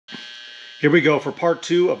Here we go for part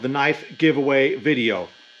 2 of the knife giveaway video.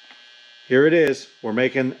 Here it is. We're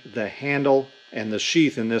making the handle and the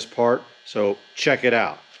sheath in this part, so check it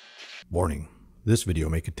out. Warning, this video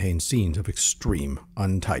may contain scenes of extreme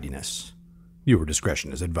untidiness. Viewer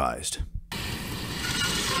discretion is advised.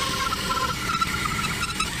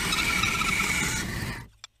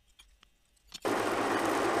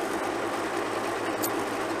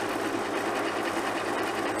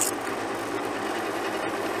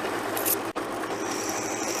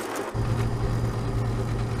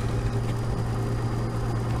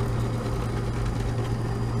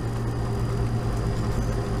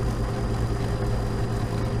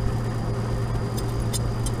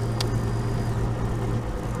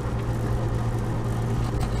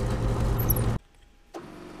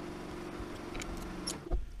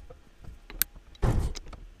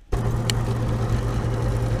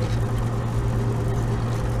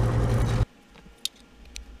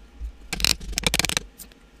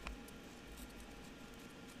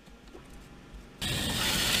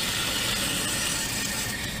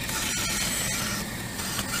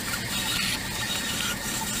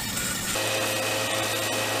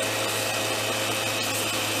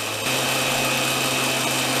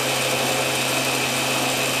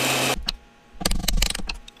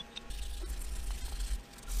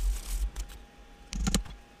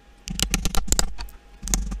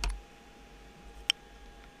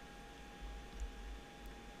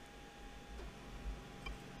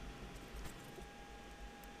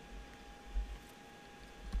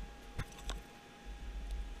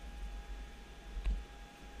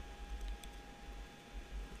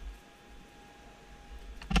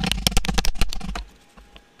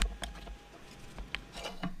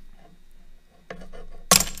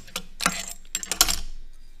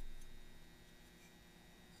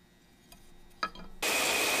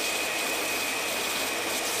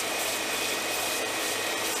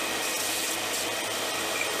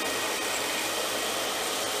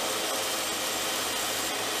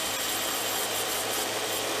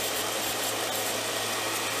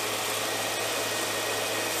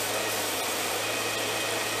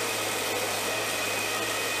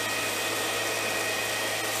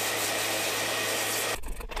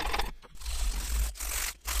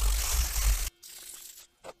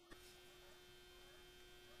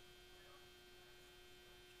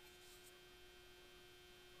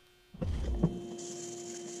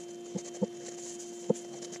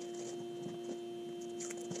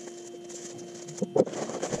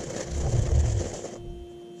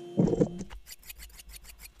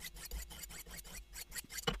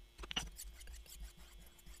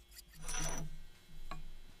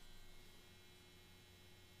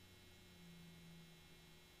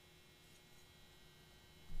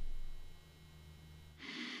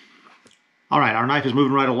 All right, our knife is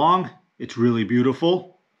moving right along. It's really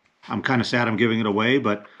beautiful. I'm kind of sad I'm giving it away,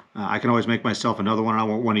 but I can always make myself another one. I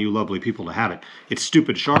want one of you lovely people to have it. It's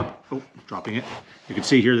stupid sharp. Oh, dropping it. You can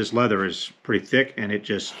see here this leather is pretty thick, and it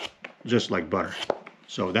just like butter.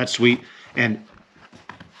 So that's sweet. And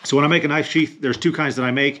so when I make a knife sheath, there's two kinds that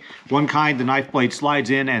I make. One kind, the knife blade slides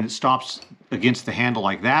in and it stops against the handle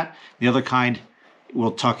like that. The other kind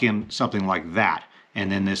will tuck in something like that.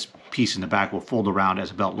 And then this piece in the back will fold around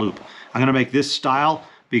as a belt loop. I'm going to make this style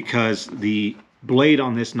because the blade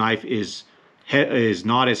on this knife is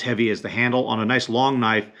not as heavy as the handle. On a nice long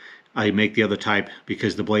knife, I make the other type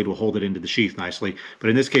because the blade will hold it into the sheath nicely. But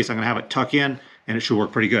in this case, I'm going to have it tuck in, and it should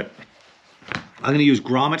work pretty good. I'm going to use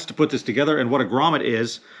grommets to put this together, and what a grommet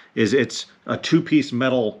is it's a two-piece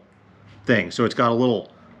metal thing. So it's got a little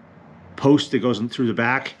post that goes in through the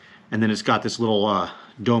back, and then it's got this little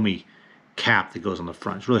domey cap that goes on the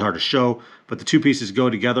front. It's really hard to show, but the two pieces go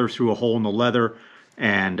together through a hole in the leather,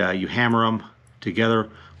 and you hammer them together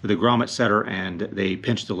with a grommet setter, and they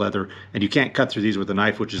pinch the leather. And you can't cut through these with a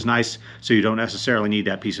knife, which is nice, so you don't necessarily need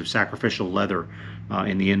that piece of sacrificial leather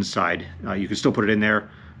in the inside. You can still put it in there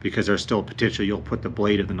because there's still potential you'll put the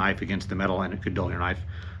blade of the knife against the metal and it could dull your knife,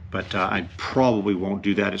 but I probably won't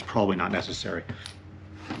do that. It's probably not necessary.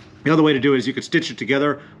 The other way to do it is you could stitch it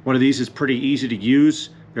together. One of these is pretty easy to use.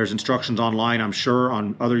 There's instructions online, I'm sure,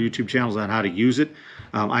 on other YouTube channels on how to use it.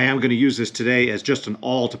 I am going to use this today as just an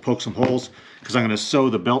awl to poke some holes because I'm going to sew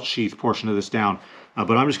the belt sheath portion of this down.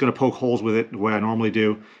 But I'm just going to poke holes with it the way I normally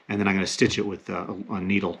do, and then I'm going to stitch it with a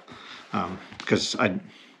needle because I don't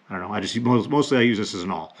know, I just mostly I use this as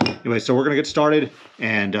an awl. Anyway, so we're going to get started,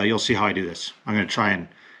 and you'll see how I do this. I'm going to try and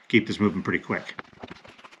keep this moving pretty quick.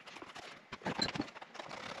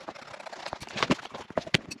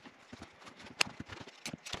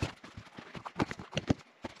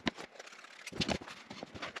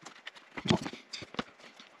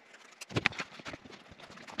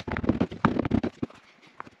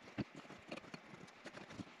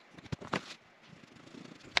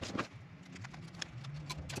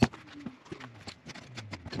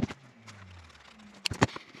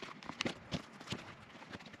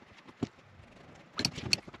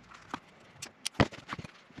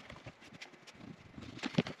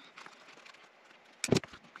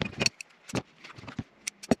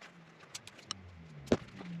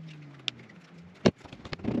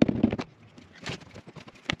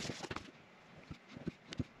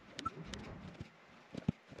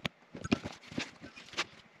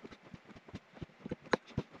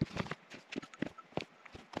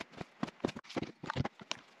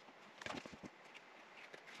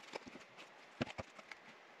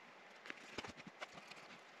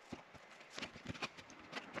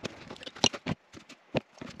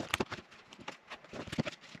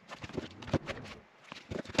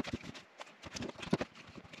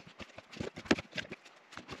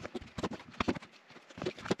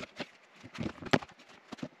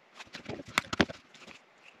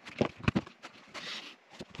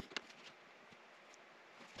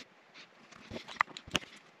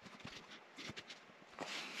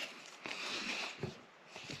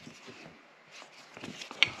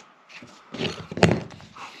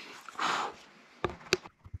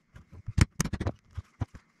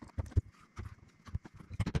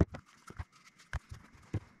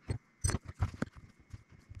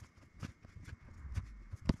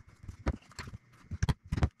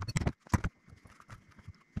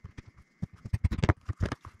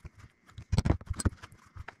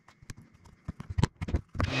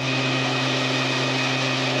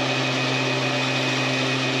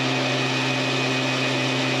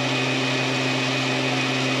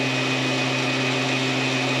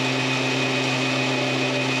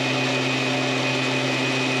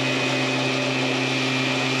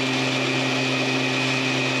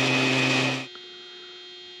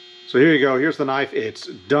 So here you go. Here's the knife. It's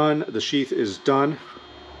done. The sheath is done.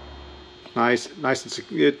 Nice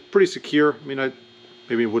and pretty secure. I mean, I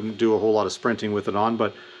maybe wouldn't do a whole lot of sprinting with it on,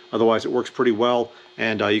 but otherwise it works pretty well.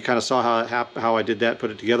 And you kind of saw how I did that,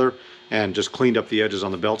 put it together, and just cleaned up the edges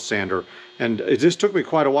on the belt sander. And it just took me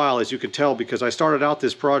quite a while, as you could tell, because I started out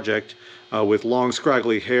this project with long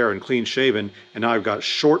scraggly hair and clean shaven, and now I've got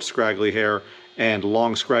short scraggly hair and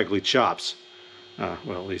long scraggly chops. Well,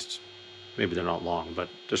 at least maybe they're not long, but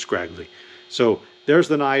they're scraggly. So there's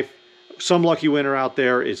the knife. Some lucky winner out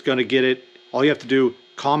there is going to get it. All you have to do,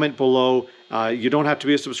 comment below. You don't have to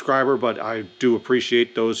be a subscriber, but I do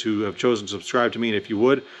appreciate those who have chosen to subscribe to me. And if you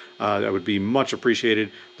would, that would be much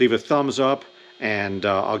appreciated. Leave a thumbs up, and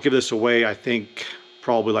I'll give this away, I think,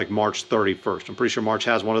 probably like March 31st. I'm pretty sure March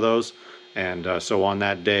has one of those. And so on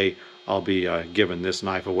that day, I'll be giving this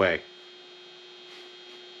knife away.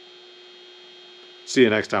 See you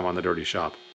next time on The Dirty Shop.